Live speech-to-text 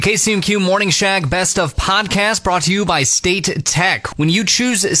KCMQ Morning Shag Best of Podcast brought to you by State Tech. When you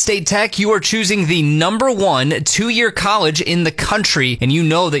choose State Tech, you are choosing the #1 2-year college in the country, and you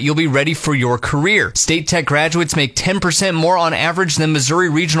know that you'll be ready for your career. State Tech graduates make 10% more on average than Missouri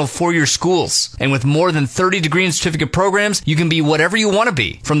regional 4-year schools. And with more than 30 degree and certificate programs, you can be whatever you want to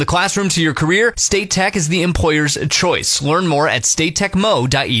be. From the classroom to your career, State Tech is the employer's choice. Learn more at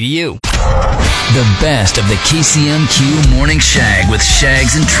statechmo.edu. The best of the KCMQ Morning Shag with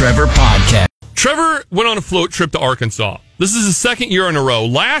Shags and Trevor podcast. Trevor went on a float trip to Arkansas. This is his second year in a row.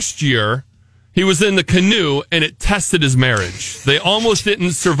 Last year, he was in the canoe, and it tested his marriage. They almost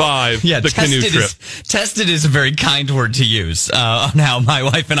didn't survive the canoe trip. Tested is a very kind word to use on how my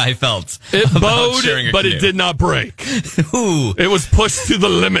wife and I felt. It bowed, but it did not break. Ooh. It was pushed to the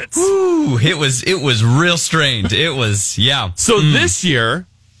limits. Ooh, it was real strained. It was, yeah. So this year,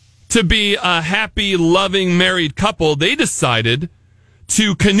 to be a happy, loving, married couple, they decided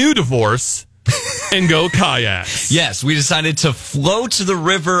to canoe divorce and go kayaks. Yes, we decided to float the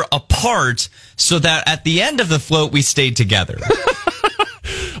river apart so that at the end of the float, we stayed together.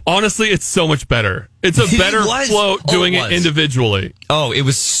 Honestly, it's so much better. It's a better float doing it individually. Oh, it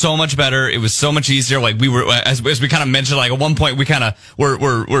was so much better. It was so much easier. Like we were, as we kind of mentioned, like at one point we kind of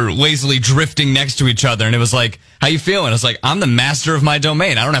were lazily drifting next to each other, and it was like, "How you feeling?" It's like, "I'm the master of my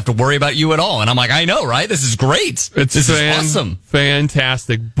domain. I don't have to worry about you at all." And I'm like, "I know, right? This is great. This is awesome,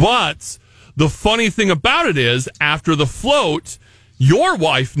 fantastic." But the funny thing about it is, after the float, your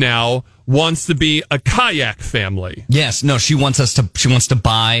wife now wants to be a kayak family. Yes, no, she wants to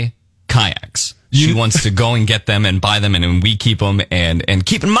buy kayaks. She wants to go and get them and buy them, and we keep them. And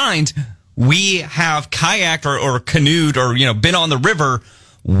keep in mind, we have kayaked or canoed or been on the river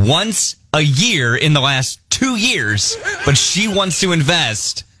once a year in the last 2 years, but she wants to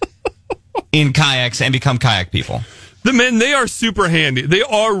invest in kayaks and become kayak people. The men, they are super handy. They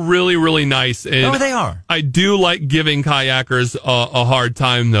are really, really nice. And they are. I do like giving kayakers a hard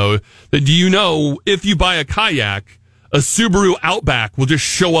time, though. Do you know, if you buy a kayak, a Subaru Outback will just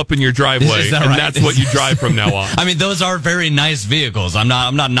show up in your driveway, and that's what you drive from now on. I mean, those are very nice vehicles. I'm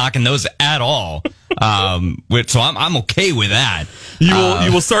not knocking those at all. So I'm okay with that.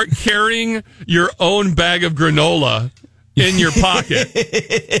 You will start carrying your own bag of granola in your pocket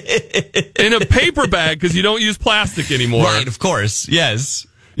in a paper bag, because you don't use plastic anymore. Right, of course. Yes.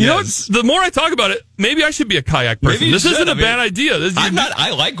 You know, the more I talk about it, maybe I should be a kayak person. This isn't a bad idea.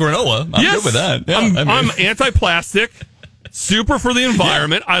 I like granola. I'm good with that. Yeah, I'm anti-plastic, super for the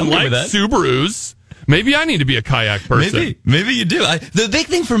environment. I like Subarus. Maybe I need to be a kayak person. Maybe you do. The big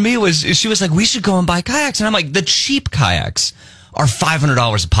thing for me was, she was like, we should go and buy kayaks. And I'm like, the cheap kayaks are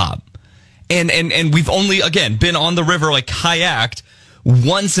 $500 a pop. And we've only, again, been on the river, like kayaked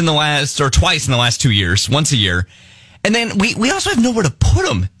twice in the last 2 years, once a year. And then we also have nowhere to put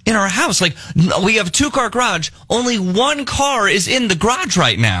them in our house. Like, we have a 2-car garage. Only 1 car is in the garage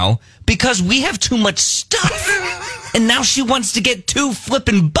right now because we have too much stuff. And now she wants to get 2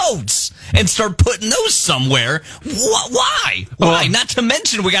 flipping boats and start putting those somewhere. Why? Why? Not to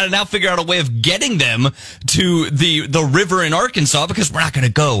mention, we got to now figure out a way of getting them to the river in Arkansas, because we're not going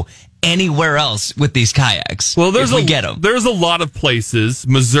to go anywhere else with these kayaks. Well, there's there's a lot of places.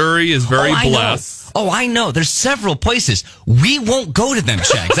 Missouri is very blessed. I know. There's several places. We won't go to them,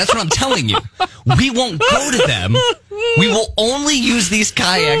 Shags. That's what I'm telling you. We won't go to them. We will only use these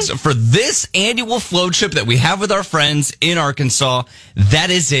kayaks for this annual float trip that we have with our friends in Arkansas. That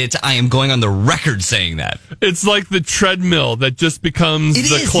is it. I am going on the record saying that. It's like the treadmill that just becomes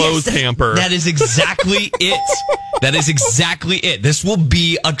the clothes hamper. That is exactly it. That is exactly it. This will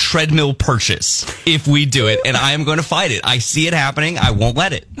be a treadmill purchase if we do it, and I am going to fight it. I see it happening. I won't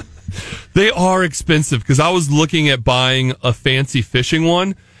let it. They are expensive, because I was looking at buying a fancy fishing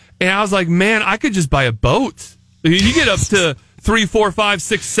one, and I was like, man, I could just buy a boat. You get up to $3,000, $4,000,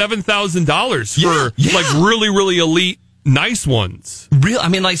 $6,000, $7,000 for like really, really elite, nice ones.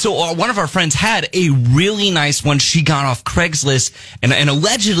 One of our friends had a really nice one. She got off Craigslist, and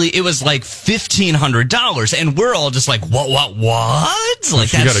allegedly it was like $1,500, and we're all just like, what?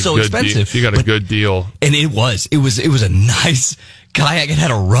 Like, that's so expensive. She got a good deal, and it was a nice kayak. It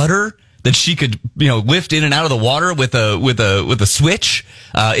had a rudder that she could, lift in and out of the water with a switch.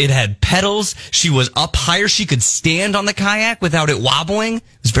 It had pedals. She was up higher. She could stand on the kayak without it wobbling. It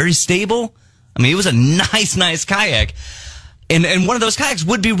was very stable. I mean, it was a nice kayak. And one of those kayaks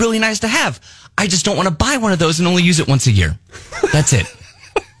would be really nice to have. I just don't want to buy one of those and only use it once a year. That's it.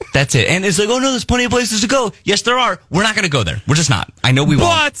 That's it. And it's like, oh no, there's plenty of places to go. Yes, there are. We're not going to go there. We're just not. I know we won't.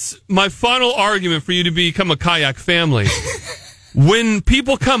 But my final argument for you to become a kayak family, when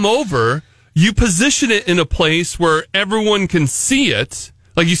people come over, you position it in a place where everyone can see it,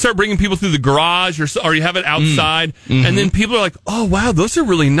 Like you start bringing people through the garage or you have it outside, and then people are like, oh, wow, those are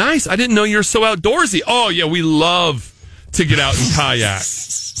really nice. I didn't know you're so outdoorsy. Oh, yeah, we love to get out and kayak.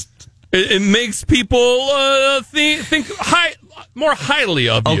 It makes people think more highly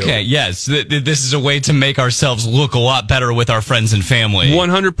of you. Okay, yes. This is a way to make ourselves look a lot better with our friends and family.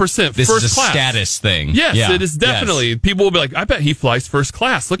 100%. This first is a class. Status thing. Yes, yeah. it is definitely. Yes. People will be like, I bet he flies first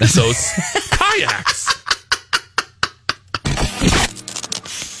class. Look at those kayaks.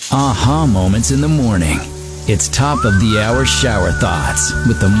 Aha moments in the morning. It's top of the hour shower thoughts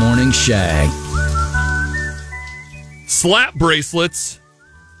with the Morning Shag. Slap bracelets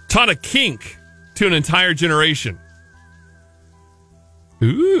taught a kink to an entire generation.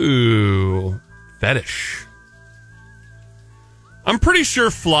 Ooh, fetish. I'm pretty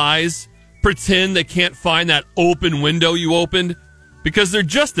sure flies pretend they can't find that open window you opened because they're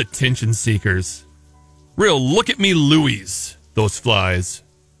just attention seekers. Real look at me Louis, those flies.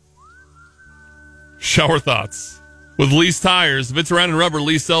 Shower thoughts. With Lee's Tires, if it's around in rubber,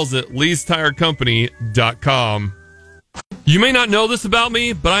 Lee sells it. Lee'sTireCompany.com. You may not know this about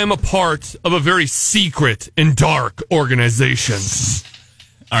me, but I am a part of a very secret and dark organization.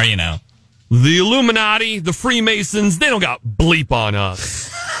 Are you now? The Illuminati, the Freemasons, they don't got bleep on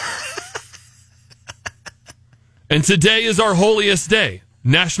us. And today is our holiest day,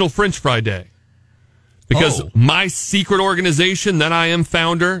 National French Fry Day. Because my secret organization that I am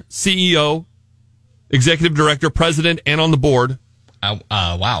founder, CEO, executive director, president, and on the board,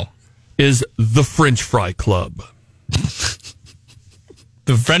 wow, is the French Fry Club.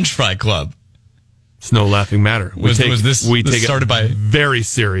 The French Fry Club. It's no laughing matter. We take it very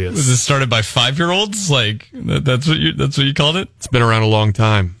serious. Was this started by 5-year-olds? Like that's what you called it? It's been around a long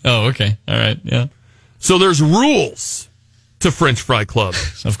time. Oh, okay, all right, yeah. So there's rules to French Fry Club.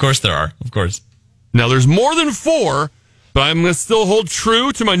 Of course there are. Of course. Now there's more than 4. But I'm going to still hold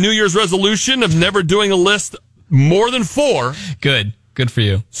true to my New Year's resolution of never doing a list more than 4. Good for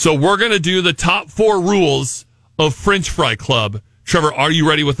you. So we're going to do the top 4 rules of French Fry Club. Trevor, are you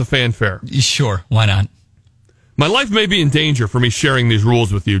ready with the fanfare? Sure, why not? My life may be in danger for me sharing these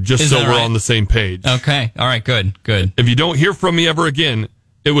rules with you, just so we're on the same page. Okay, all right, good. If you don't hear from me ever again,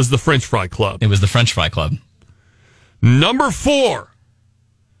 it was the French Fry Club. It was the French Fry Club. Number 4,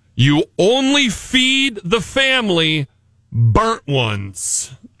 you only feed the family burnt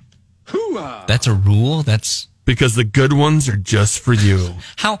ones. That's a rule? That's because the good ones are just for you.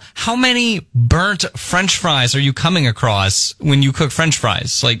 How many burnt French fries are you coming across when you cook French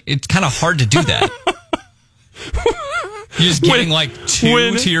fries? Like, it's kind of hard to do that. You're just giving like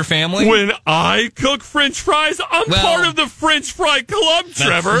 2 to your family? When I cook French fries, I'm part of the French Fry Club,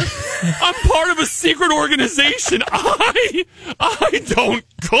 Trevor. I'm part of a secret organization. I don't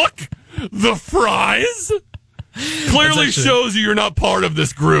cook the fries. Clearly shows you're not part of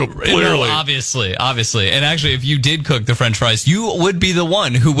this group. Clearly. No, obviously. And actually, if you did cook the French fries, you would be the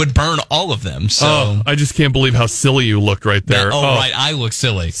one who would burn all of them. So I just can't believe how silly you looked right there. Right. I look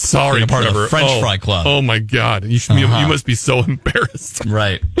silly. Sorry, part of Trevor. the French Fry Club. Oh, my God. You should be, you must be so embarrassed.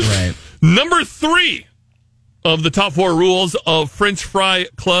 Right. Number 3 of the top 4 rules of French Fry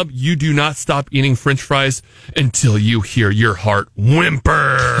Club, you do not stop eating French fries until you hear your heart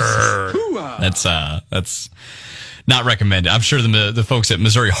whimper. That's not recommended. I'm sure the folks at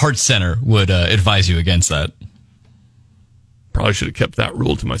Missouri Heart Center would advise you against that. Probably should have kept that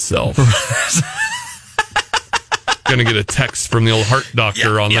rule to myself. Gonna get a text from the old heart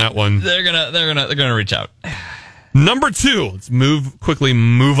doctor on that one. They're gonna reach out. Number 2, let's move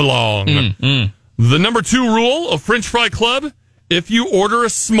along. The number 2 rule of French Fry Club: if you order a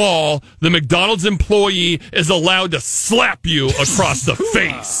small, the McDonald's employee is allowed to slap you across the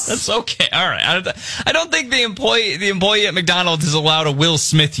face. That's okay. All right. I don't think the employee at McDonald's is allowed to Will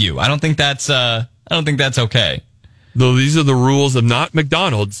Smith you. I don't think that's okay. Though these are the rules of not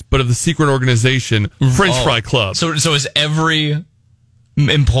McDonald's, but of the secret organization French Fry Club. So is every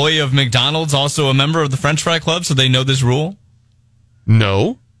employee of McDonald's also a member of the French Fry Club? So they know this rule?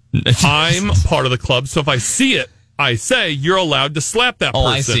 No, I'm part of the club. So if I see it, I say you're allowed to slap that person. Oh,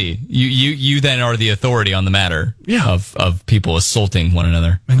 I see. You then are the authority on the matter of people assaulting one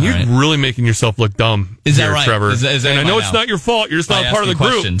another. And you're really making yourself look dumb. Is that right, Trevor? Is that and I know it's not your fault. You're just not part of the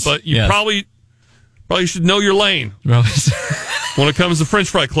group. But you probably should know your lane when it comes to French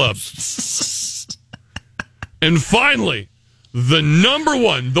Fry Club. And finally, the number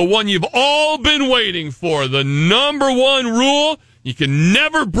 1, the one you've all been waiting for, the number 1 rule, you can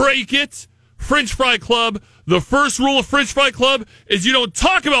never break it. French Fry Club. The first rule of French Fry Club is you don't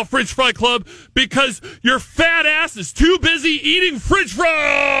talk about French Fry Club because your fat ass is too busy eating French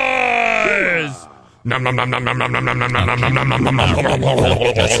fries. Nom nom nom nom nom nom nom nom nom nom nom nom nom nom nom nom.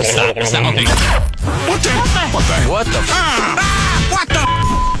 What the?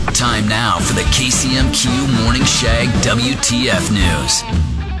 Time now for the KCMQ Morning Shag WTF News.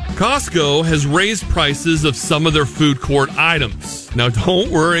 Costco has raised prices of some of their food court items. Now, don't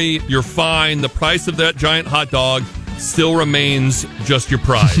worry, you're fine. The price of that giant hot dog still remains just your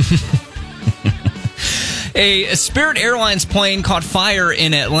pride. A Spirit Airlines plane caught fire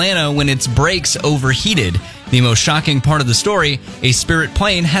in Atlanta when its brakes overheated. The most shocking part of the story, a Spirit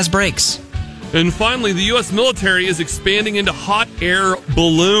plane has brakes. And finally, the U.S. military is expanding into hot air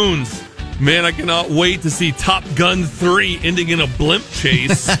balloons. Man, I cannot wait to see Top Gun 3 ending in a blimp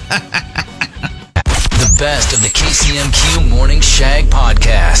chase. The best of the KCMQ Morning Shag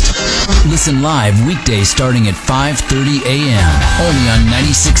podcast. Listen live weekdays starting at 5:30 a.m. only on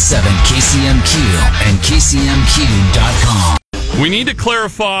 96.7 KCMQ and KCMQ.com. We need to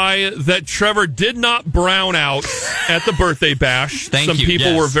clarify that Trevor did not brown out at the birthday bash. Thank you.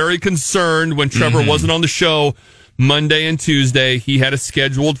 People were very concerned when Trevor wasn't on the show Monday and Tuesday. He had a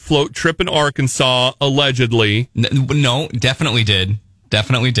scheduled float trip in Arkansas, allegedly. No, definitely did.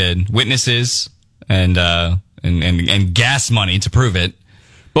 Definitely did. Witnesses and gas money to prove it.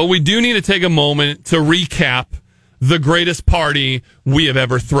 But we do need to take a moment to recap the greatest party we have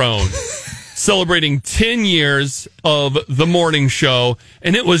ever thrown. Celebrating 10 years of the morning show,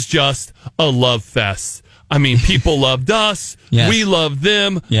 and it was just a love fest. I mean, people loved us. Yes. We loved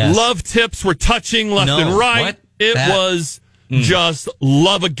them. Yes. Love tips were touching left and right. What? It was just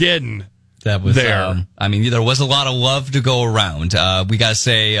love-again. That was there. There was a lot of love to go around. We got to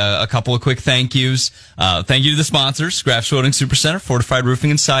say a couple of quick thank yous. Thank you to the sponsors, Scraps Welding Supercenter, Fortified Roofing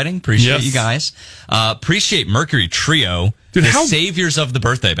and Siding. Appreciate you guys. Appreciate Mercury Trio, Dude, the how saviors of the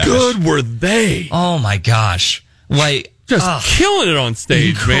birthday bash. good were they? Oh my gosh. Just killing it on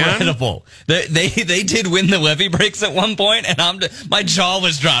stage, incredible. man. They did win the levee breaks at one point, and my jaw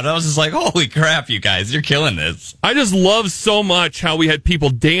was dropped. I was just like, holy crap, you guys, you're killing this. I just love so much how we had people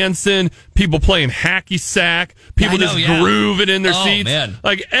dancing, people playing hacky sack, people grooving in their seats. Man.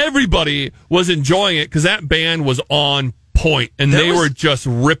 Like, everybody was enjoying it because that band was on point, and they were just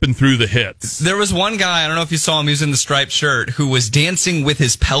ripping through the hits. There was one guy, I don't know if you saw him, he was in the striped shirt, who was dancing with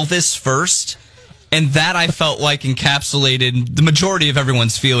his pelvis first. And that I felt like encapsulated the majority of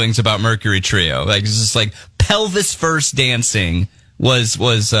everyone's feelings about Mercury Trio. Like, it's just like pelvis first dancing was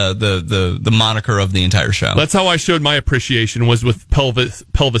the moniker of the entire show. That's how I showed my appreciation, was with pelvis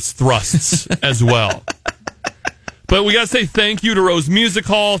thrusts as well. But we got to say thank you to Rose Music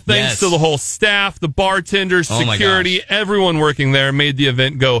Hall. Thanks to the whole staff, the bartenders, security, everyone working there made the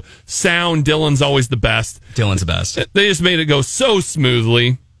event go sound. Dylan's always the best. Dylan's the best. They just made it go so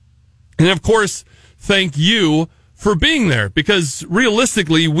smoothly. And of course, thank you for being there, because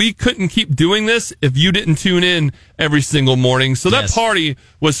realistically, we couldn't keep doing this if you didn't tune in every single morning. So that party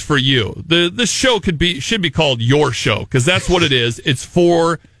was for you. The show should be called Your Show, because that's what it is. It's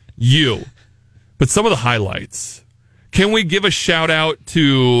for you. But some of the highlights. Can we give a shout out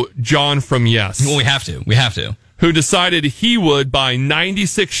to John from Yes? Well, we have to. We have to. Who decided he would buy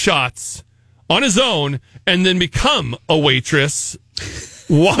 96 shots on his own and then become a waitress,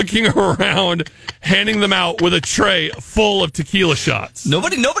 walking around, handing them out with a tray full of tequila shots.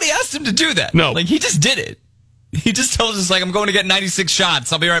 Nobody asked him to do that. No. Like, he just did it. He just tells us, like, I'm going to get 96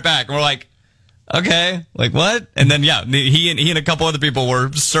 shots. I'll be right back. And we're like, okay, like what? And then, he and a couple other people were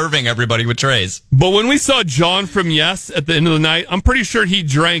serving everybody with trays. But when we saw John from Yes at the end of the night, I'm pretty sure he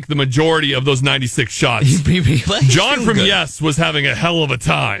drank the majority of those 96 shots. John from Yes was having a hell of a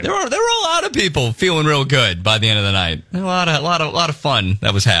time. There were a lot of people feeling real good by the end of the night. A lot of fun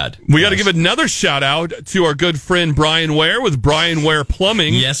that was had. We got to give another shout out to our good friend Brian Ware with Brian Ware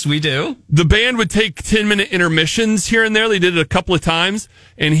Plumbing. Yes, we do. The band would take 10-minute intermissions here and there. They did it a couple of times,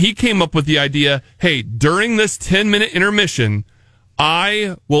 and he came up with the idea, hey, during this 10-minute intermission,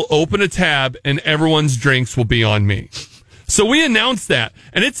 I will open a tab and everyone's drinks will be on me. So we announced that,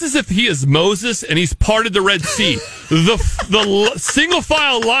 and it's as if he is Moses and he's parted the Red Sea. The single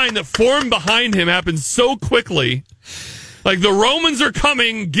file line that formed behind him happened so quickly. Like, the Romans are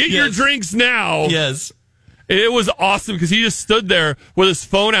coming, get your drinks now. Yes. It was awesome because he just stood there with his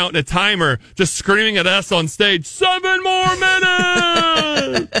phone out and a timer, just screaming at us on stage, 7 more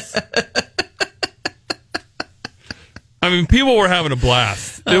minutes! I mean, people were having a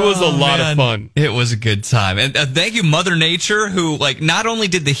blast. It was a lot of fun. It was a good time. And thank you, Mother Nature, who, like, not only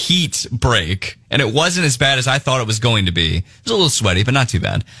did the heat break, and it wasn't as bad as I thought it was going to be. It was a little sweaty, but not too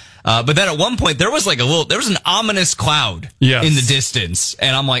bad. But then at one point, there was an ominous cloud in the distance.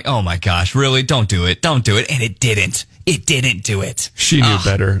 And I'm like, oh my gosh, really? Don't do it. And it didn't. It didn't do it. She knew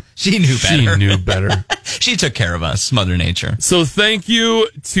better. She knew better. She knew better. She took care of us, Mother Nature. So thank you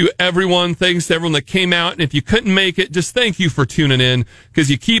to everyone. Thanks to everyone that came out. And if you couldn't make it, just thank you for tuning in because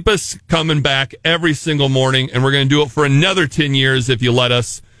you keep us coming back every single morning. And we're going to do it for another 10 years if you let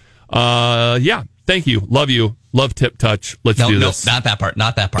us. Yeah. Thank you. Love you. Love Tip Touch. Let's do this. No, not that part.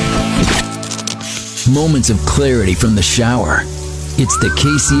 Not that part. Moments of clarity from the shower. It's the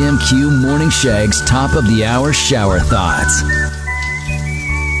KCMQ Morning Shag's top of the hour shower thoughts.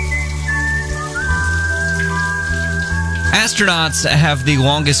 Astronauts have the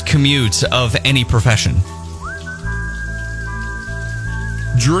longest commute of any profession.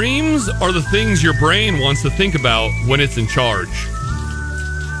 Dreams are the things your brain wants to think about when it's in charge.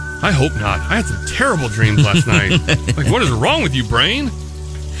 I hope not. I had some terrible dreams last night. Like, what is wrong with you, brain?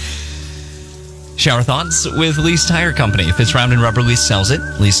 Shower thoughts with Lease Tire Company. If it's round and rubber, Lease sells it.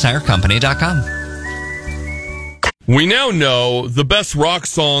 LeaseTireCompany.com. We now know the best rock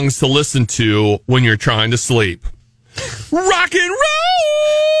songs to listen to when you're trying to sleep. Rock and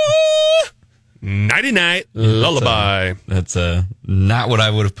roll! Nighty-night lullaby. That's not what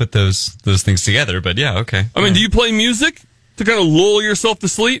I would have put those things together, but yeah, okay. I mean, do you play music to kind of lull yourself to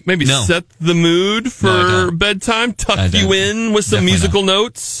sleep? Maybe set the mood for bedtime? Tuck you in with some musical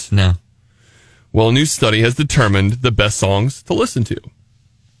notes? No. Well, a new study has determined the best songs to listen to.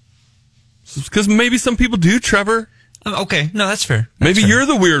 Because maybe some people do, Trevor. Okay, no, that's fair. Maybe you're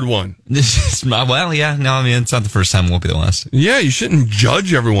the weird one. Well, yeah, no, I mean, it's not the first time, it won't be the last. Yeah, you shouldn't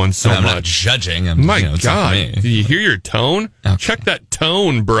judge everyone so much. I'm not judging. My God, do you hear your tone? Okay. Check that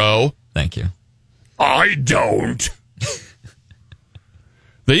tone, bro. Thank you. I don't.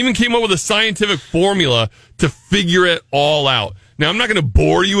 They even came up with a scientific formula to figure it all out. Now, I'm not going to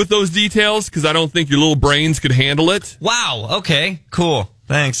bore you with those details because I don't think your little brains could handle it. Wow. Okay. Cool.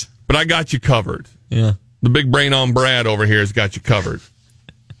 Thanks. But I got you covered. Yeah. The big brain on Brad over here has got you covered.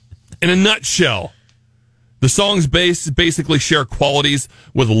 In a nutshell, the songs basically share qualities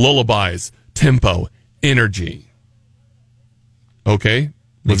with lullabies, tempo, energy. Okay?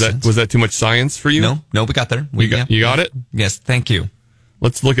 Was that too much science for you? No, we got there. You got it? Yes, thank you.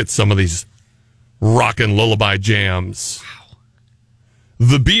 Let's look at some of these rockin' lullaby jams. Wow.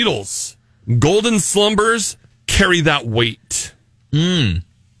 The Beatles, Golden Slumbers, Carry That Weight. I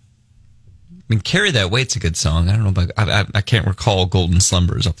mean, Carry That Weight's a good song. I don't know about, I can't recall Golden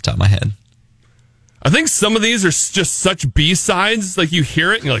Slumbers off the top of my head. I think some of these are just such B-sides. Like you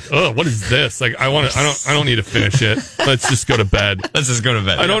hear it and you're like, oh, what is this? Like I don't need to finish it. Let's just go to bed. Let's just go to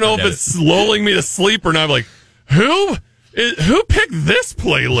bed. I don't know if it's lulling me to sleep or not. I'm like, who picked this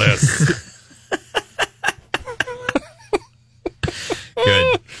playlist?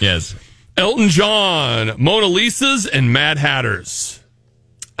 Good. Yes. Elton John, Mona Lisas, and Mad Hatters.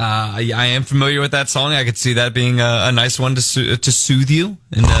 I am familiar with that song. I could see that being a nice one to soothe you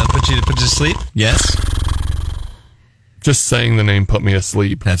and put you to sleep. Yes. Just saying the name put me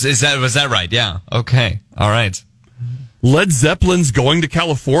asleep. Was that right? Yeah. Okay. All right. Led Zeppelin's Going to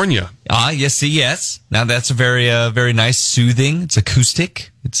California. Yes. Now that's a very very nice, soothing. It's acoustic.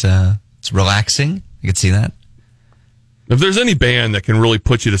 It's relaxing. I could see that. If there's any band that can really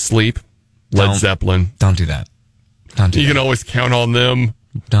put you to sleep, Led Zeppelin. Don't do that. You can always count on them.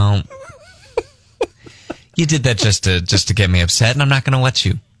 Don't. You did that just to get me upset, and I'm not going to let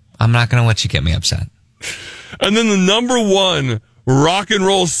you. I'm not going to let you get me upset. And then the number one rock and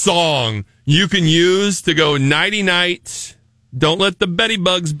roll song you can use to go nighty-night, don't let the Betty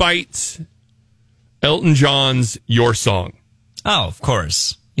Bugs bite, Elton John's Your Song. Oh, of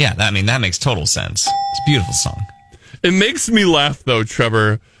course. Yeah, that makes total sense. It's a beautiful song. It makes me laugh, though,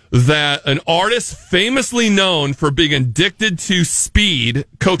 Trevor, that an artist famously known for being addicted to speed,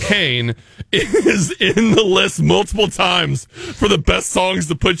 cocaine, is in the list multiple times for the best songs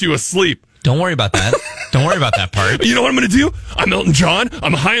to put you asleep. Don't worry about that. Don't worry about that part. You know what I'm going to do? I'm Elton John.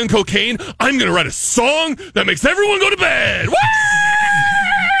 I'm high on cocaine. I'm going to write a song that makes everyone go to bed. Woo!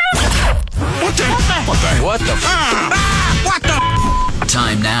 What the?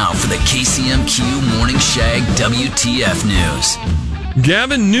 Time now for the KCMQ Morning Shag WTF News.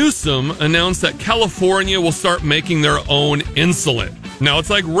 Gavin Newsom announced that California will start making their own insulin. Now, it's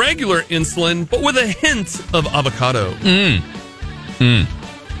like regular insulin, but with a hint of avocado.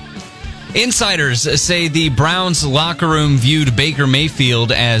 Insiders say the Browns locker room viewed Baker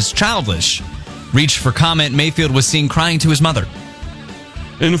Mayfield as childish. Reached for comment, Mayfield was seen crying to his mother.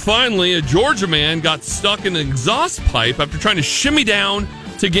 And finally, a Georgia man got stuck in an exhaust pipe after trying to shimmy down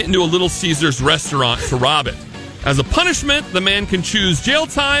to get into a Little Caesars restaurant to rob it. As a punishment, the man can choose jail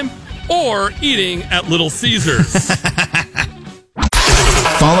time or eating at Little Caesars.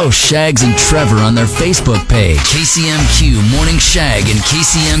 Follow Shags and Trevor on their Facebook page, KCMQ Morning Shag, and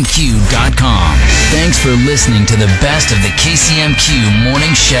KCMQ.com. Thanks for listening to the best of the KCMQ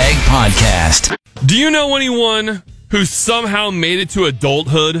Morning Shag podcast. Do you know anyone who somehow made it to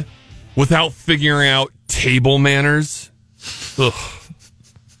adulthood without figuring out table manners? Ugh.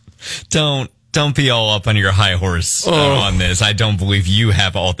 Don't be all up on your high horse on this. I don't believe you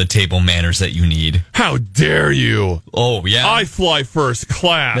have all the table manners that you need. How dare you? Oh, yeah? I fly first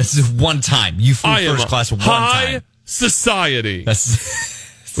class. This is one time. You flew first class one high time. Society.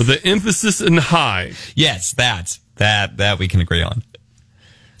 That's with the emphasis in high. Yes, that we can agree on.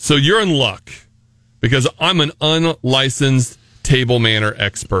 So you're in luck because I'm an unlicensed table manner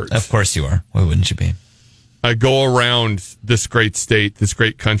expert. Of course you are. Why wouldn't you be? I go around this great state, this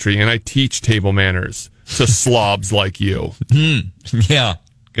great country, and I teach table manners to slobs like you. Yeah,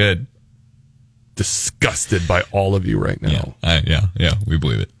 good. Disgusted by all of you right now. Yeah, we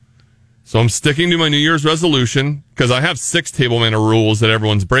believe it. So I'm sticking to my New Year's resolution because I have 6 table manner rules that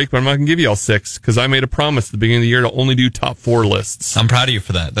everyone's break, but I'm not going to give you all 6 because I made a promise at the beginning of the year to only do top 4 lists. I'm proud of you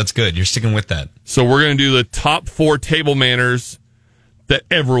for that. That's good. You're sticking with that. So we're going to do the top 4 table manners that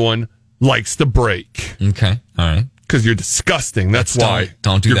everyone likes to break. Okay, all right. Because you're disgusting. That's why.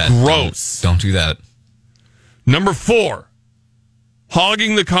 Don't do you're that. Gross. Don't do that. Number 4,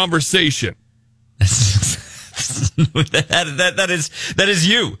 hogging the conversation. that is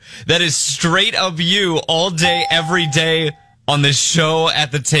you. That is straight up you all day, every day on this show,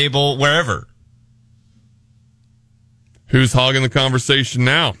 at the table, wherever. Who's hogging the conversation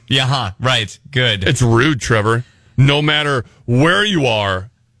now? Yeah, right. Good. It's rude, Trevor. No matter where you are.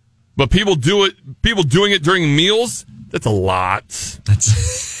 But people doing it during meals, that's a lot.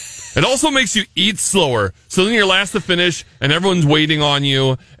 It also makes you eat slower. So then you're last to finish, and everyone's waiting on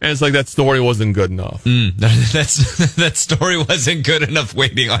you, and it's like that story wasn't good enough. That story wasn't good enough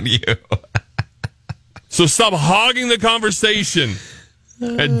waiting on you. So stop hogging the conversation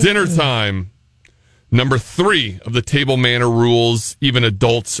at dinner time. Number 3 of the table manner rules, even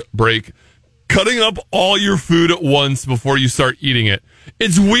adults break. Cutting up all your food at once before you start eating it.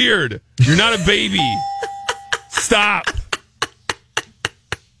 It's weird. You're not a baby. Stop.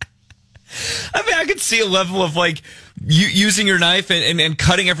 I mean, I could see a level of like you using your knife and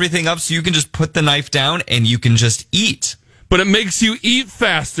cutting everything up so you can just put the knife down and you can just eat. But it makes you eat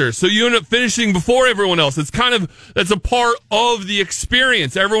faster, so you end up finishing before everyone else. That's a part of the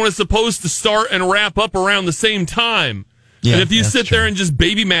experience. Everyone is supposed to start and wrap up around the same time. Yeah, and if you sit there and just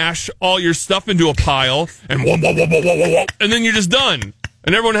baby mash all your stuff into a pile and then you're just done.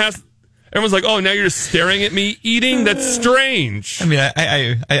 And everyone's like, oh, now you're just staring at me eating? That's strange. I mean,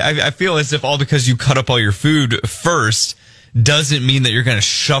 I feel as if all because you cut up all your food first doesn't mean that you're going to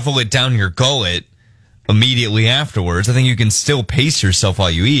shovel it down your gullet immediately afterwards. I think you can still pace yourself while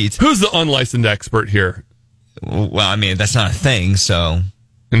you eat. Who's the unlicensed expert here? Well, I mean, that's not a thing, so...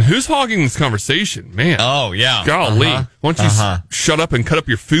 And who's hogging this conversation? Man. Oh, yeah. Golly. Why don't you shut up and cut up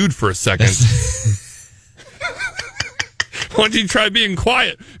your food for a second? Why don't you try being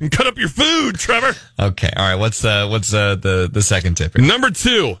quiet and cut up your food, Trevor? Okay. All right. What's the second tip here? Number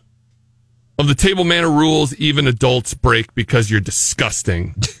 2 of the table manner rules, even adults break because you're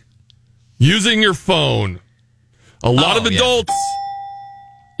disgusting. Using your phone. A lot of adults...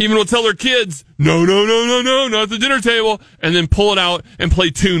 even will tell their kids, no, not at the dinner table, and then pull it out and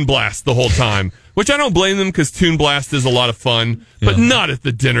play Toon Blast the whole time. Which I don't blame them because Toon Blast is a lot of fun, but not at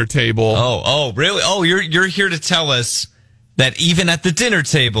the dinner table. Oh, really? Oh, you're here to tell us that even at the dinner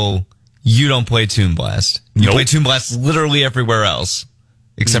table, you don't play Toon Blast. You play Toon Blast literally everywhere else,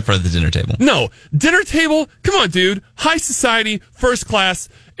 except for at the dinner table. No, dinner table? Come on, dude. High society, first class.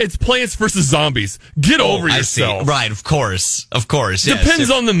 It's Plants vs. Zombies. Get over yourself. Right, of course. Yes.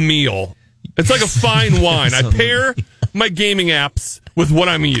 Depends on the meal. It's like a fine wine. I pair my gaming apps with what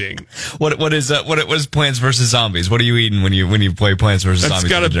I'm eating. What is Plants vs. Zombies? What are you eating when you play Plants vs.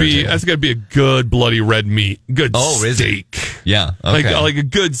 Zombies? That's gotta be a good bloody red meat. Good steak. Yeah. Okay. Like a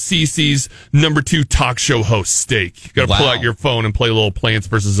good CC's number 2 talk show host steak. You gotta pull out your phone and play a little Plants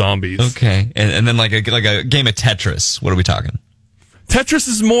vs. Zombies. Okay. And then like a game of Tetris. What are we talking? Tetris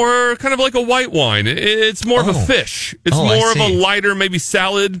is more kind of like a white wine. It's more of a fish. It's more of a lighter, maybe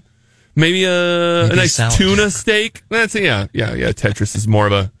salad, maybe a nice salad, tuna steak. That's yeah. Tetris is more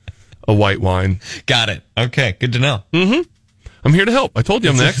of a white wine. Got it. Okay, good to know. Mm-hmm. I'm here to help. I told you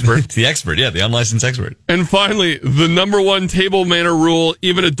I'm the expert. The expert, yeah, the unlicensed expert. And finally, the number 1 table manner rule,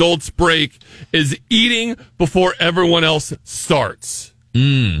 even adults break, is eating before everyone else starts.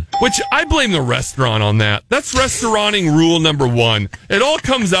 Which I blame the restaurant on that. That's restauranting rule number 1. It all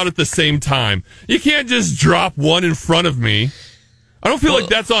comes out at the same time. You can't just drop one in front of me. I don't feel like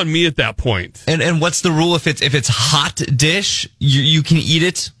that's on me at that point. And what's the rule if it's hot dish, you can eat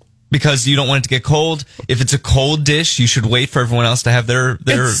it because you don't want it to get cold? If it's a cold dish, you should wait for everyone else to have their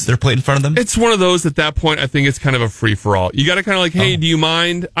plate in front of them? It's one of those at that point, I think it's kind of a free-for-all. You got to kind of like, hey, do you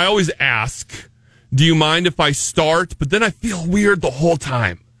mind? I always ask, do you mind if I start? But then I feel weird the whole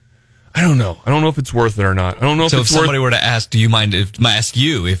time. I don't know. I don't know if it's worth it or not. I don't know if so it's if somebody were to ask, do you mind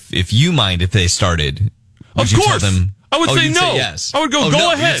if you mind if they started? Of course. I would say no. Say yes. I would go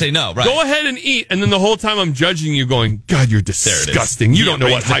ahead. You'd say no, right. Go ahead and eat. And then the whole time I'm judging you going, God, you're disgusting. You don't know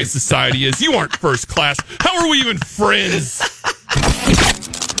what high society is. You aren't first class. How are we even friends?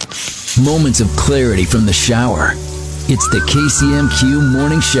 Moments of clarity from the shower. It's the KCMQ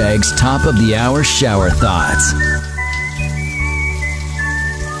Morning Shag's top of the hour shower thoughts.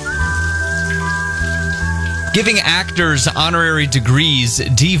 Giving actors honorary degrees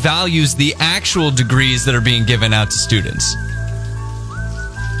devalues the actual degrees that are being given out to students.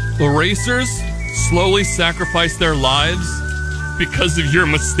 Erasers slowly sacrifice their lives because of your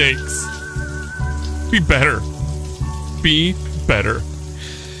mistakes. Be better. Be better.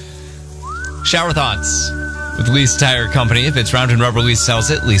 Shower thoughts with Lease Tire Company. If it's round and rubber, Lease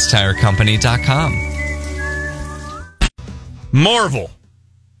sells it. LeaseTireCompany.com. Marvel.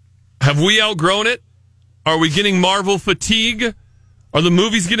 Have we outgrown it? Are we getting Marvel fatigue? Are the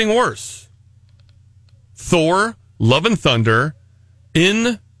movies getting worse? Thor, Love and Thunder,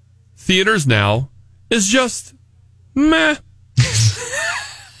 in theaters now, is just meh.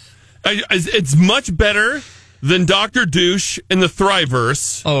 It's much better than Dr. Douche in the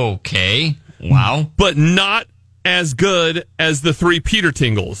Thriverse. Okay. Wow. But not as good as the three Peter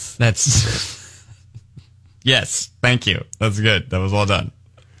Tingles. That's... Yes. Thank you. That's good. That was well done.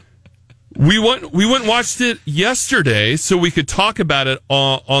 We went and watched it yesterday so we could talk about it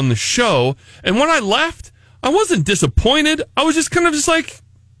on the show. And when I left, I wasn't disappointed. I was just kind of just like,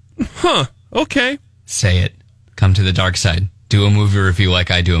 okay. Say it. Come to the dark side. Do a movie review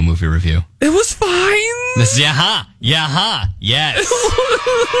like I do a movie review. It was fine. Yes.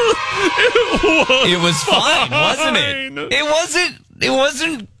 It was fine, wasn't it? It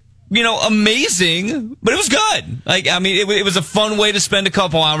wasn't, amazing, but it was good. Like, I mean, it was a fun way to spend a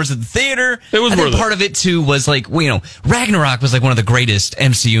couple hours at the theater. It was worth it. Part of it, too, was like, Ragnarok was like one of the greatest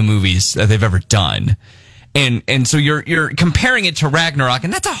MCU movies that they've ever done. And so you're comparing it to Ragnarok,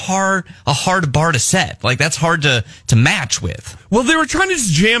 and that's a hard bar to set. Like, that's hard to match with. Well, they were trying to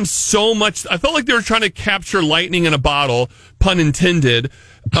just jam so much. I felt like they were trying to capture lightning in a bottle, pun intended,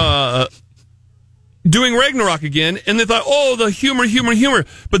 doing Ragnarok again, and they thought, the humor.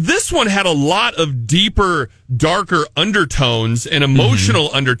 But this one had a lot of deeper, darker undertones and emotional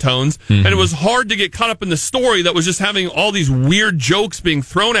undertones, and it was hard to get caught up in the story that was just having all these weird jokes being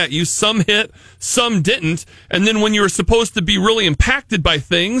thrown at you. Some hit, some didn't, and then when you were supposed to be really impacted by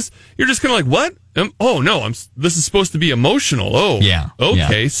things, you're just kind of like, what? This is supposed to be emotional. Oh, yeah.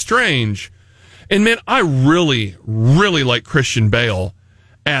 Okay, yeah. Strange. And man, I really, really like Christian Bale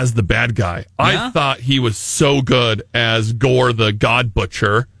as the bad guy. Yeah? I thought he was so good as Gore the God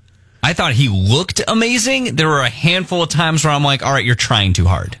Butcher. I thought he looked amazing. There were a handful of times where I'm like, all right, you're trying too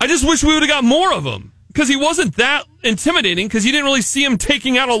hard. I just wish we would have got more of him. Because he wasn't that intimidating, because you didn't really see him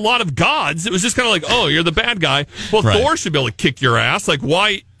taking out a lot of gods. It was just kind of like, you're the bad guy. Well, right. Thor should be able to kick your ass. Like,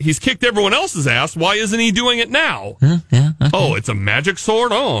 why? He's kicked everyone else's ass. Why isn't he doing it now? Yeah. Okay. It's a magic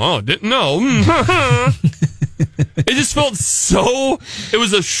sword? Didn't know. It just felt so... It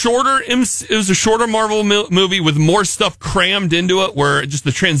was a shorter Marvel movie with more stuff crammed into it, where just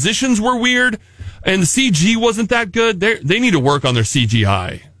the transitions were weird, and the CG wasn't that good. They need to work on their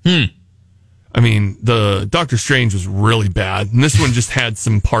CGI. I mean, the Doctor Strange was really bad, and this one just had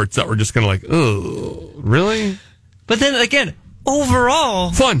some parts that were just kind of like, oh, really? But then again,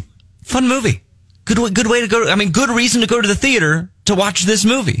 overall, fun movie. Good way to go. I mean, good reason to go to the theater to watch this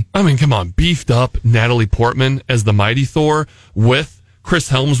movie. I mean, come on, beefed up Natalie Portman as the Mighty Thor with Chris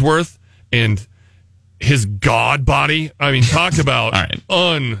Hemsworth and his god body. I mean, talk about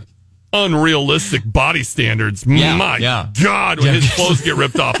unrealistic body standards. My God, when his clothes get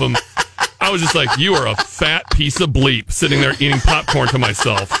ripped off him. I was just like, you are a fat piece of bleep sitting there eating popcorn to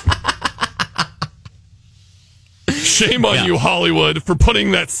myself. Shame on you, Hollywood, for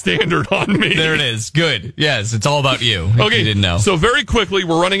putting that standard on me. There it is. Good. Yes, it's all about you. Okay, you didn't know. So very quickly,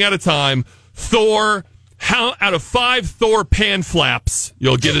 we're running out of time. Thor, out of 5 Thor pan flaps,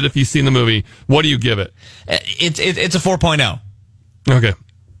 you'll get it if you've seen the movie. What do you give it? It's a 4.0. Okay.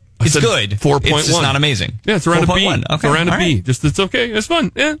 It's good. 4.1. It's just not amazing. Yeah, it's around 4. A B. Okay. It's around a B. Right. Just, it's okay. It's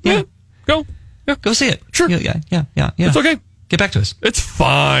fun. Yeah. Go. Yeah. Go see it. Sure. Yeah. It's okay. Get back to us. It's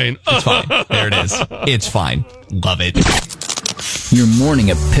fine. It's fine. There it is. It's fine. Love it. Your morning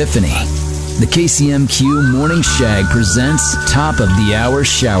epiphany. The KCMQ Morning Shag presents Top of the Hour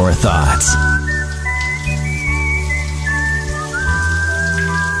Shower Thoughts.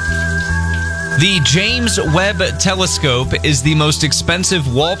 The James Webb Telescope is the most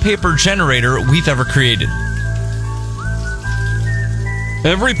expensive wallpaper generator we've ever created.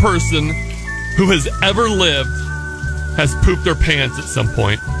 Every person who has ever lived has pooped their pants at some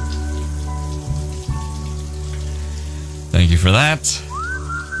point. Thank you for that.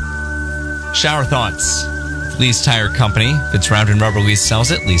 Shower thoughts. Lee's Tire Company. If it's round and rubber, Lee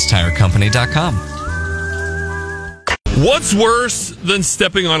sells it. Lee'sTireCompany.com. What's worse than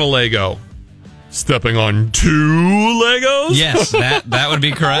stepping on a Lego? Stepping on 2 Legos? Yes, that would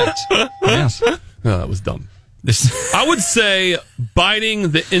be correct. Yes. Oh, that was dumb. I would say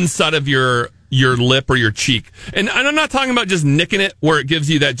biting the inside of your lip or your cheek. And I'm not talking about just nicking it where it gives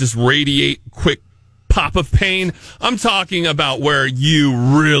you that just radiate quick pop of pain. I'm talking about where you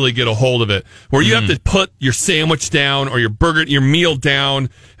really get a hold of it, where you have to put your sandwich down or your meal down,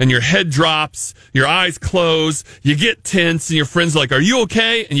 and your head drops, your eyes close, you get tense, and your friend's like, "Are you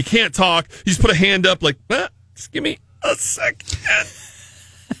okay?" And you can't talk. You just put a hand up like, just give me a second.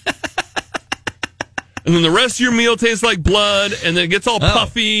 And then the rest of your meal tastes like blood, and then it gets all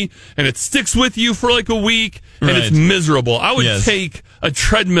puffy, and it sticks with you for like a week, and it's miserable. I would take a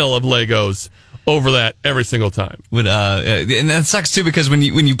treadmill of Legos over that every single time. And that sucks too, because when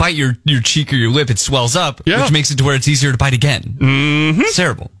you bite your cheek or your lip, it swells up, which makes it to where it's easier to bite again. Mm-hmm. It's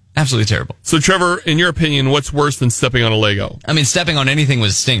terrible. Absolutely terrible. So, Trevor, in your opinion, what's worse than stepping on a Lego? I mean, stepping on anything with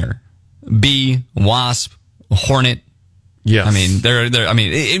a stinger. Bee, wasp, hornet. Yes. I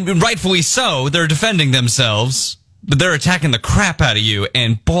mean, rightfully so. They're defending themselves, but they're attacking the crap out of you.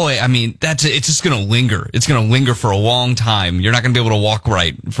 And boy, I mean, it's just going to linger. It's going to linger for a long time. You're not going to be able to walk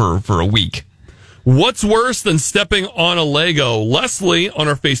right for a week. What's worse than stepping on a Lego? Leslie on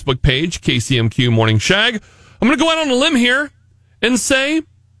our Facebook page, KCMQ Morning Shag. I'm going to go out on a limb here and say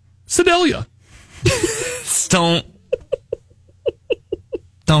Sedalia. Don't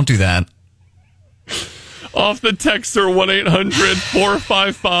do that. Off the texter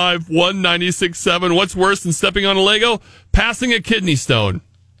 1-800-455-1967. What's worse than stepping on a Lego? Passing a kidney stone.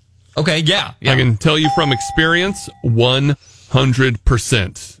 Okay, yeah. I can tell you from experience,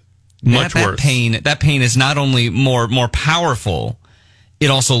 100%. Much worse. That pain is not only more powerful,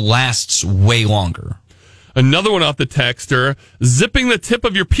 it also lasts way longer. Another one off the texter, zipping the tip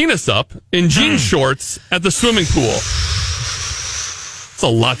of your penis up in jean shorts at the swimming pool. It's a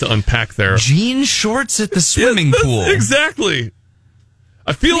lot to unpack there. Jean shorts at the swimming pool. Exactly.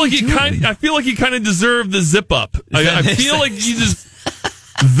 I feel like you kind of deserve the zip up. I feel like you just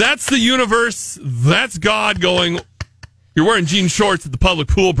that's the universe, that's God going, "You're wearing jean shorts at the public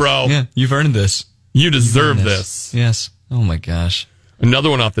pool, bro. Yeah, you've earned this. You deserve this." Yes. Oh my gosh. Another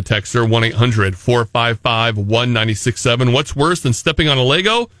one off the texter, 1-800-455-1967. What's worse than stepping on a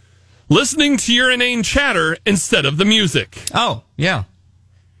Lego? Listening to your inane chatter instead of the music. Oh, yeah.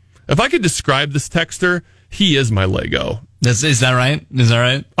 If I could describe this texter, he is my Lego. Is that right?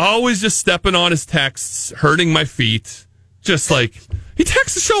 Always just stepping on his texts, hurting my feet. Just like, he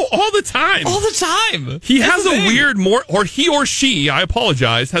texts the show all the time. All the time. He has a weird, he or she, I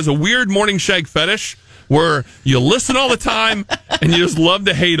apologize, has a weird morning shag fetish where you listen all the time and you just love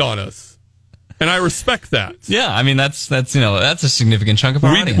to hate on us. And I respect that. Yeah, I mean, that's a significant chunk of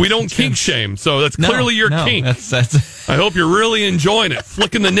our audience. We don't kink shame, so that's clearly your kink. That's I hope you're really enjoying it,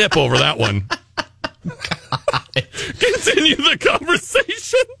 flicking the nip over that one. Continue the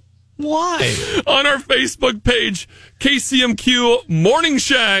conversation. Why? On our Facebook page, KCMQ Morning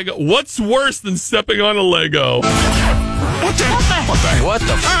Shag. What's worse than stepping on a Lego? What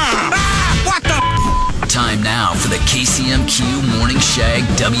the? Time now for the KCMQ Morning Shag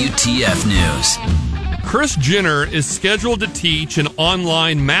WTF News. Kris Jenner is scheduled to teach an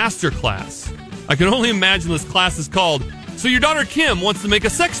online masterclass. I can only imagine this class is called, "So Your Daughter Kim Wants to Make a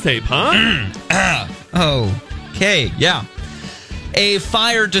Sex Tape, Huh?" Okay, yeah. A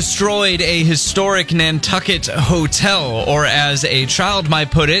fire destroyed a historic Nantucket hotel, or as a child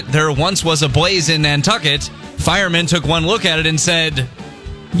might put it, there once was a blaze in Nantucket. Firemen took one look at it and said,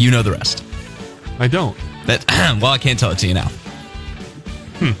 "You know the rest." I don't. Well, I can't tell it to you now.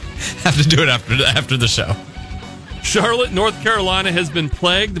 Have to do it after the show. Charlotte, North Carolina has been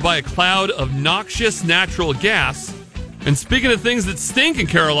plagued by a cloud of noxious natural gas. And speaking of things that stink in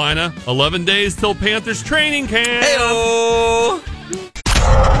Carolina, 11 days till Panthers training camp. Hey-o!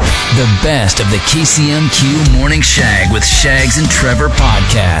 The best of the KCMQ Morning Shag with Shags and Trevor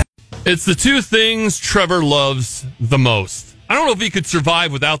podcast. It's the two things Trevor loves the most. I don't know if he could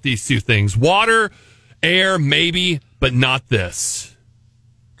survive without these two things. Water, air, maybe, but not this.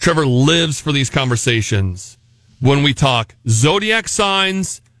 Trevor lives for these conversations when we talk zodiac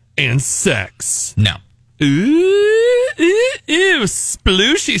signs and sex. No. Ooh,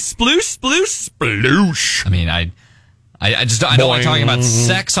 splooshy, sploosh, sploosh, sploosh. I mean, I don't like talking about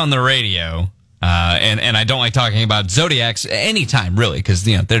sex on the radio, and I don't like talking about zodiacs anytime, really, because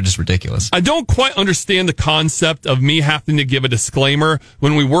they're just ridiculous. I don't quite understand the concept of me having to give a disclaimer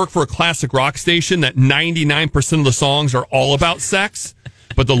when we work for a classic rock station that 99% of the songs are all about sex.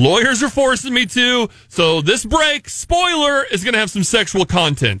 But the lawyers are forcing me to, so this break, spoiler, is going to have some sexual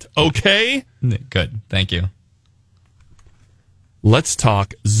content, okay? Good, thank you. Let's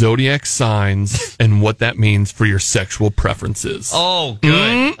talk zodiac signs and what that means for your sexual preferences. Oh,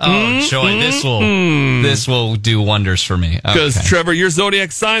 good. Oh, joy. This will do wonders for me. Because, Trevor, your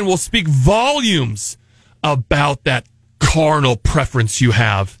zodiac sign will speak volumes about that carnal preference you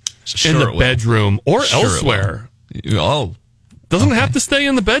have in the bedroom or elsewhere. Oh. Doesn't have to stay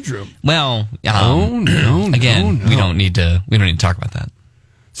in the bedroom. Well, no. We don't need to talk about that.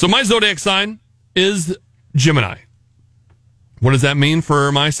 So my zodiac sign is Gemini. What does that mean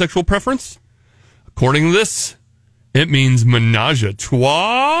for my sexual preference? According to this, it means menage a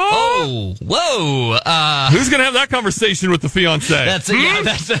trois. Oh, whoa. Who's going to have that conversation with the fiancé?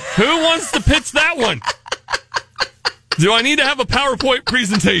 Who wants to pitch that one? Do I need to have a PowerPoint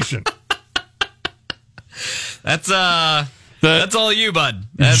presentation? That's all you, bud.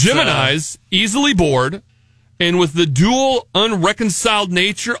 Geminis, easily bored, and with the dual, unreconciled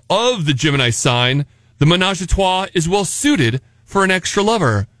nature of the Gemini sign, the menage a trois is well suited for an extra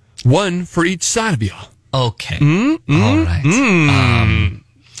lover, one for each side of you. Okay. All right.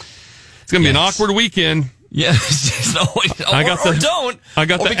 It's going to be an awkward weekend. Yes. I got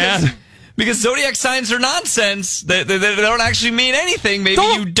the ad. Because zodiac signs are nonsense. They don't actually mean anything. Maybe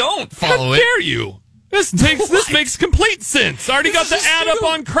you don't follow it. How dare you? This makes complete sense. I already got the ad up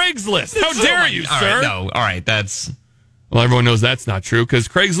on Craigslist. How dare you, sir? All right, that's... Well, everyone knows that's not true because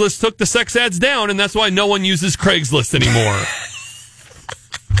Craigslist took the sex ads down, and that's why no one uses Craigslist anymore.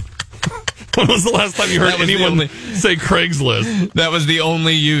 When was the last time you heard anyone say Craigslist? That was the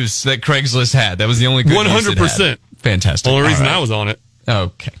only use that Craigslist had. That was the only good 100%. Fantastic. Only reason I was on it.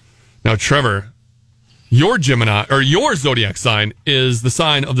 Okay. Now, Trevor, your Gemini or your zodiac sign is the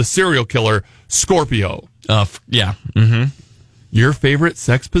sign of the serial killer Scorpio. Yeah. Mm-hmm. Your favorite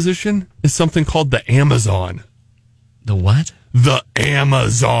sex position is something called the Amazon. The what? The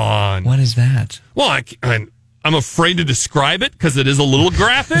Amazon. What is that? Well, I'm afraid to describe it because it is a little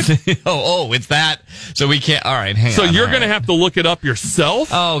graphic. it's that. So we can't. All right, hang on. So you're going to have to look it up yourself.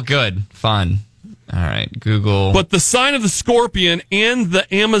 Oh, good. Fun. All right, Google. But the sign of the Scorpion and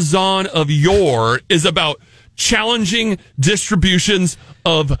the Amazon of yore is about challenging distributions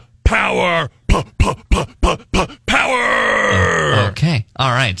of power. Power. Okay.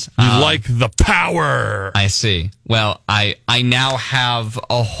 All right. You like the power. I see. Well, I now have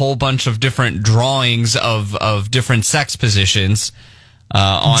a whole bunch of different drawings of different sex positions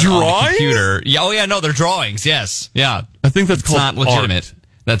on the computer. Yeah, oh, yeah, no, they're drawings. Yes. Yeah. I think that's called not legitimate. Art.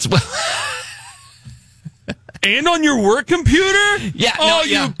 That's... And on your work computer? Yeah. Oh,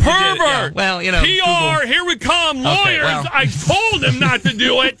 you pervert. Yeah. Well, PR, Google. Here we come. Okay, lawyers, I told him not to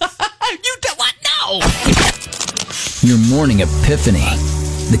do it. You do what? No. Your morning epiphany.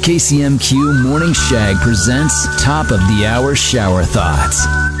 The KCMQ Morning Shag presents Top of the Hour Shower Thoughts.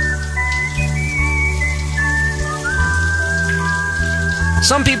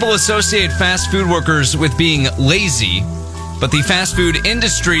 Some people associate fast food workers with being lazy, but the fast food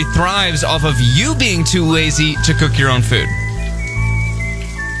industry thrives off of you being too lazy to cook your own food.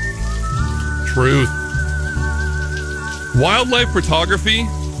 Truth. Wildlife photography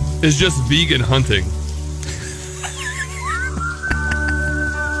is just vegan hunting.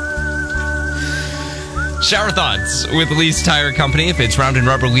 Shower thoughts with Lease Tire Company. If it's round and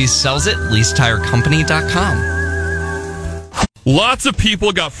rubber, Lease sells it. LeaseTireCompany.com. Lots of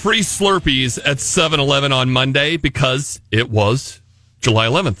people got free Slurpees at 7-Eleven on Monday because it was July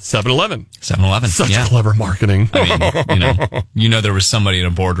 11th, 7-Eleven. 7-Eleven, Such clever marketing. I mean, there was somebody in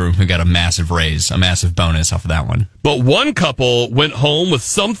a boardroom who got a massive raise, a massive bonus off of that one. But one couple went home with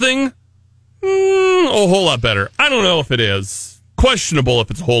something a whole lot better. I don't know if it is. Questionable if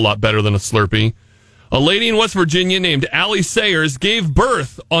it's a whole lot better than a Slurpee. A lady in West Virginia named Allie Sayers gave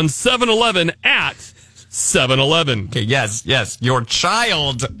birth on 7-Eleven at 7-Eleven. Okay, yes. Your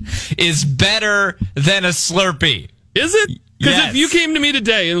child is better than a Slurpee. Is it? Because Yes. if you came to me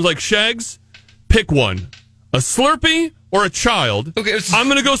today and was like, Shags, pick one. A Slurpee or a child, okay, I'm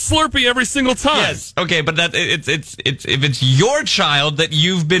going to go Slurpee every single time. Yes. Okay, but that it's if it's your child that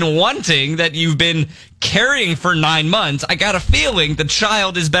you've been wanting, that you've been carrying for 9 months, I got a feeling the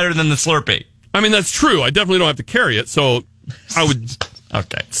child is better than the Slurpee. I mean, that's true. I definitely don't have to carry it, so I would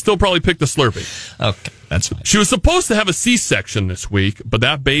still probably pick the Slurpee. Okay, that's fine. She was supposed to have a C-section this week, but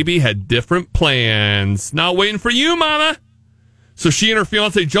that baby had different plans. Not waiting for you, Mama. So she and her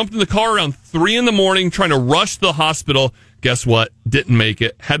fiance jumped in the car around 3 a.m, trying to rush to the hospital. Guess what? Didn't make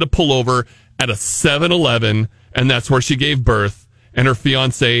it. Had to pull over at a 7-Eleven, and that's where she gave birth. And her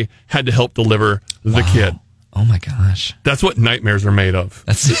fiance had to help deliver the kid. Oh my gosh. That's what nightmares are made of.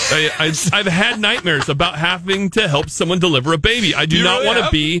 That's I've had nightmares about having to help someone deliver a baby. I do not want to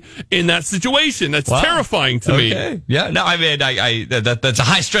be in that situation. That's terrifying to me. Yeah. No, I mean, that's a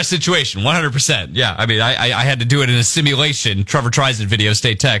high stress situation. 100%. Yeah. I mean, I had to do it in a simulation. Trevor tries it video,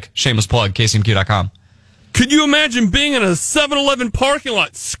 State Tech. Shameless plug, KCMQ.com. Could you imagine being in a 7-Eleven parking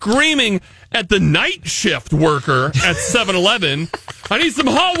lot screaming at the night shift worker at 7-Eleven, I need some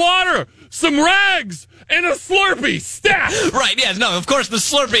hot water, some rags, and a Slurpee stat. Right, yes, no, of course the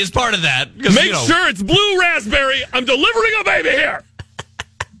Slurpee is part of that. Make sure it's blue raspberry. I'm delivering a baby here.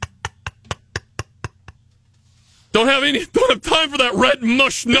 Don't have time for that red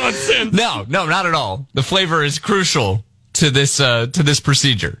mush nonsense. No, not at all. The flavor is crucial to this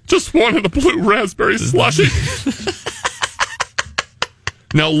procedure. Just wanted a blue raspberry slushy.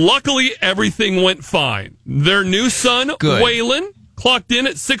 Now, luckily, everything went fine. Their new son, Waylon, clocked in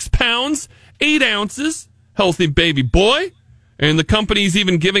at 6 pounds, 8 ounces, healthy baby boy. And the company's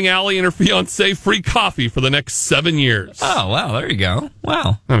even giving Allie and her fiancé free coffee for the next 7 years. Oh, wow, there you go.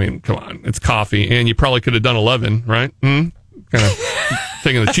 Wow. I mean, come on, it's coffee, and you probably could have done 11, right? Kind of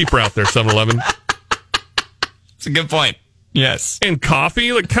taking the cheap route there, 7-Eleven. It's a good point. Yes. And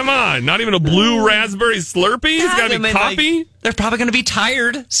coffee? Like, come on. Not even a blue raspberry Slurpee? It's got to be coffee? Like, they're probably going to be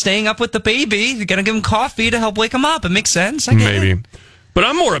tired staying up with the baby. You're going to give them coffee to help wake them up. It makes sense. I get it. But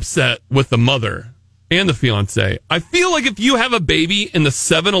I'm more upset with the mother and the fiancé. I feel like if you have a baby in the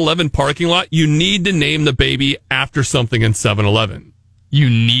 7-Eleven parking lot, you need to name the baby after something in 7-Eleven. You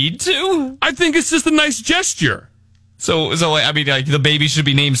need to? I think it's just a nice gesture. So I mean, like, the baby should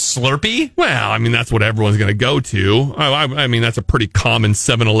be named Slurpee? Well, I mean, that's what everyone's going to go to. I mean, that's a pretty common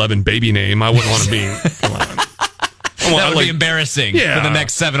 7-Eleven baby name. I wouldn't want to be. Come on. That would be embarrassing for the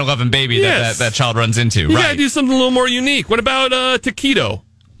next 7-Eleven baby that child runs into. You got to do something a little more unique. What about Taquito?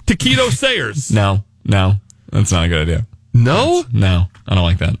 Taquito Sayers. No, that's not a good idea. No? No, I don't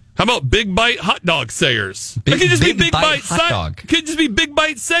like that. How about Big Bite Hot Dog Sayers? It could just be Big Bite Hot Dog. Could just be Big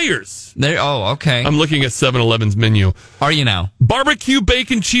Bite Sayers. Okay. I'm looking at 7-Eleven's menu. Are you now? Barbecue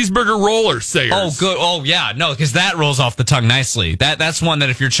Bacon Cheeseburger Roller Sayers. Oh, good. Oh, yeah. No, because that rolls off the tongue nicely. That's one that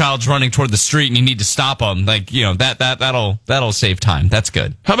if your child's running toward the street and you need to stop them, like, you know, that'll save time. That's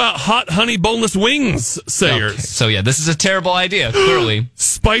good. How about Hot Honey Boneless Wings Sayers? Okay. So, yeah, this is a terrible idea, clearly.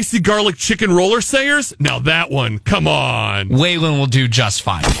 Spicy Garlic Chicken Roller Sayers? Now that one, come on. Waylon will do just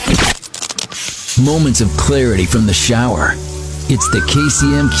fine. Moments of clarity from the shower. It's the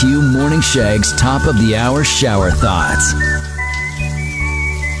KCMQ Morning Shag's top of the hour shower thoughts.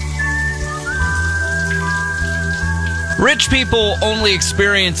 Rich people only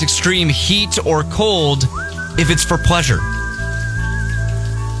experience extreme heat or cold if it's for pleasure.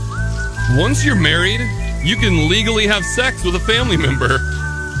 Once you're married, you can legally have sex with a family member.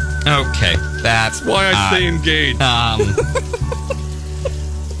 Okay, that's why I stay engaged.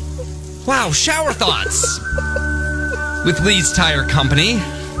 Wow, shower thoughts with Lee's Tire Company.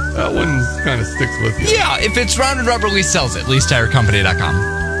 That one kind of sticks with you. Yeah, if it's rounded rubber, Lee sells it.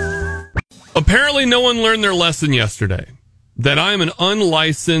 Lee'sTireCompany.com. Apparently, no one learned their lesson yesterday. That I am an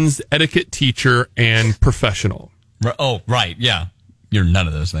unlicensed etiquette teacher and professional. Oh, right, yeah. You're none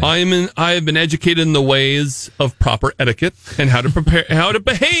of those things. I have been educated in the ways of proper etiquette and how to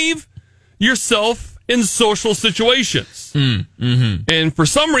behave yourself in social situations. And for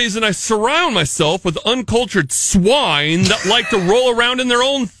some reason, I surround myself with uncultured swine that like to roll around in their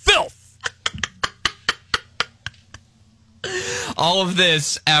own filth. All of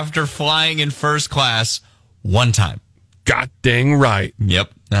this after flying in first class one time. God dang right.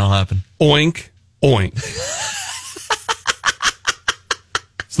 Yep, that'll happen. Oink, oink.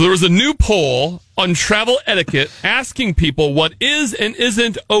 So there was a new poll on travel etiquette asking people what is and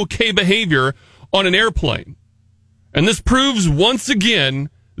isn't okay behavior on an airplane. And this proves once again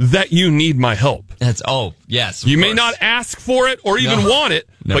that you need my help. Yes. You may not ask for it or even want it,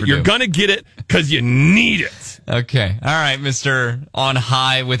 but you're going to get it because you need it. Okay. All right, Mr. On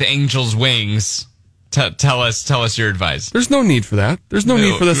High with Angel's Wings. Tell us your advice. There's no need for that. There's no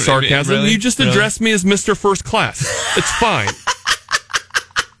need for the sarcasm. Really? You just address me as Mr. First Class. It's fine.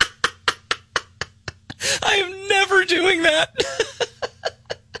 I am never doing that.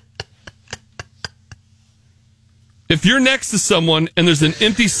 If you're next to someone and there's an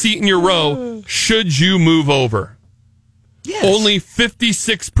empty seat in your row, should you move over? Yes. Only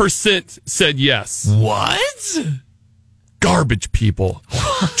 56% said yes. What? Garbage people.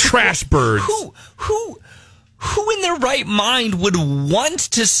 Trash birds. Who in their right mind would want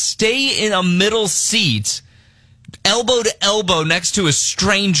to stay in a middle seat, elbow to elbow next to a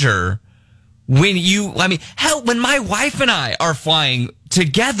stranger when when my wife and I are flying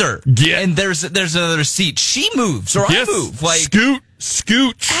together and there's another seat, she moves or I move. Like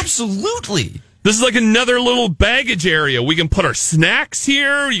Scooch. Absolutely. This is like another little baggage area. We can put our snacks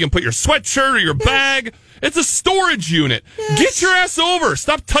here. You can put your sweatshirt or your bag. It's a storage unit. Yes. Get your ass over.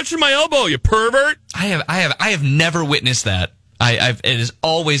 Stop touching my elbow, you pervert. I have never witnessed that. It has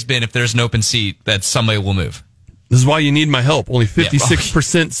always been, if there's an open seat, that somebody will move. This is why you need my help. Only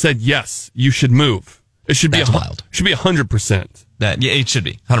 56% said yes, you should move. It should be wild. It should be 100%. It should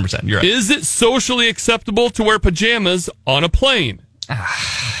be 100%. You're right. Is it socially acceptable to wear pajamas on a plane?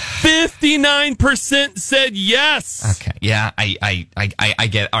 59% said yes. Okay. Yeah, I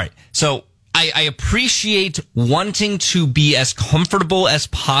get it. All right. So I appreciate wanting to be as comfortable as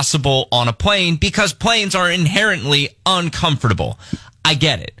possible on a plane because planes are inherently uncomfortable. I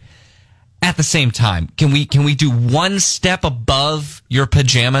get it. At the same time, can we do one step above your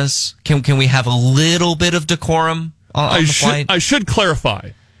pajamas? Can we have a little bit of decorum on the flight? I should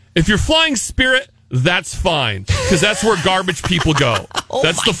clarify. If you're flying Spirit, that's fine because that's where garbage people go.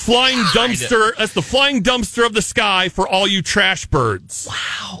 That's the flying dumpster. That's the flying dumpster of the sky for all you trash birds.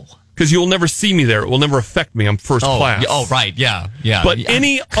 Wow. Because you'll never see me there. It will never affect me. I'm first class. Oh, right. Yeah. But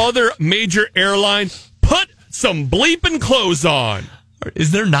any other major airline, put some bleeping clothes on.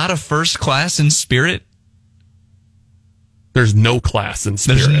 Is there not a first class in Spirit? There's no class in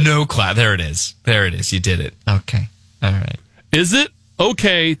Spirit. There's no class. There it is. There it is. You did it. Okay. All right. Is it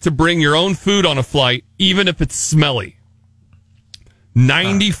okay to bring your own food on a flight, even if it's smelly?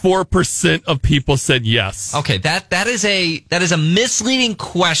 94% of people said yes. Okay, that is a misleading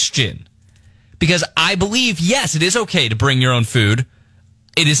question because I believe yes, it is okay to bring your own food.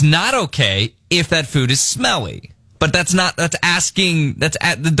 It is not okay if that food is smelly. But the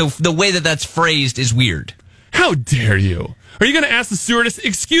way that's phrased is weird. How dare you? Are you going to ask the stewardess,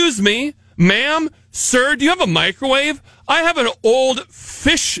 "Excuse me, ma'am, sir, do you have a microwave? I have an old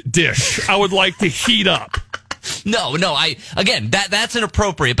fish dish I would like to heat up." No, that's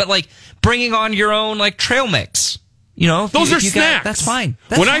inappropriate. But like bringing on your own like trail mix, those are snacks. That's fine.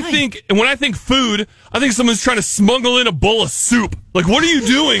 When I think food, I think someone's trying to smuggle in a bowl of soup. Like, what are you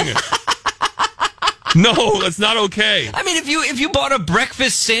doing? No, that's not okay. I mean, if you bought a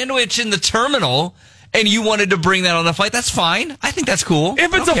breakfast sandwich in the terminal and you wanted to bring that on the flight, that's fine. I think that's cool.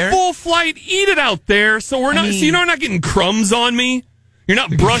 If it's a full flight, eat it out there. So we're not. So you're not getting crumbs on me. You're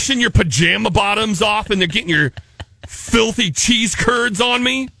not brushing your pajama bottoms off and they're getting your filthy cheese curds on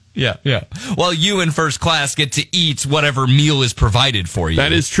me. Yeah. Well, you in first class get to eat whatever meal is provided for you.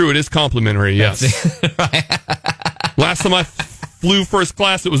 That is true. It is complimentary, yes. Last time I flew first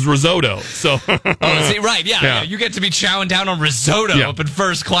class, it was risotto. So, yeah. You get to be chowing down on risotto up in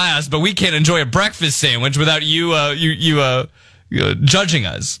first class, but we can't enjoy a breakfast sandwich without you judging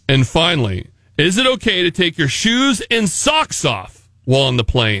us. And finally, is it okay to take your shoes and socks off while on the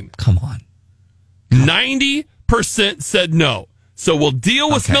plane? Come on. 90% said no. So we'll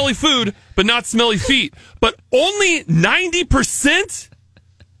deal with smelly food, but not smelly feet. But only 90%?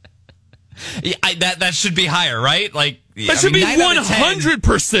 That should be higher, right? Like that should be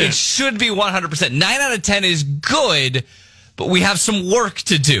 100%. It should be 100%. 9 out of 10 is good, but we have some work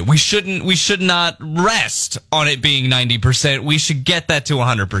to do. We should not rest on it being 90%. We should get that to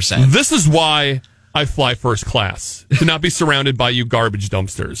 100%. This is why I fly first class, to not be surrounded by you garbage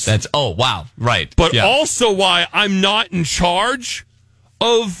dumpsters. Right. But also why I'm not in charge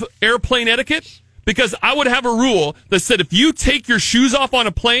of airplane etiquette, because I would have a rule that said if you take your shoes off on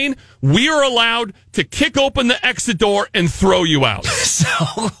a plane, we are allowed to kick open the exit door and throw you out.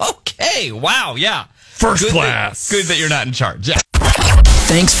 First class. Good that you're not in charge. Yeah.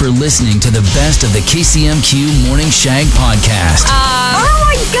 Thanks for listening to the best of the KCMQ Morning Shag podcast. Oh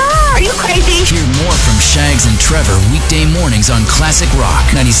my God! Are you crazy? Hear more from Shags and Trevor weekday mornings on Classic Rock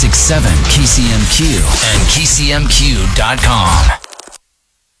 96.7 KCMQ and KCMQ.com.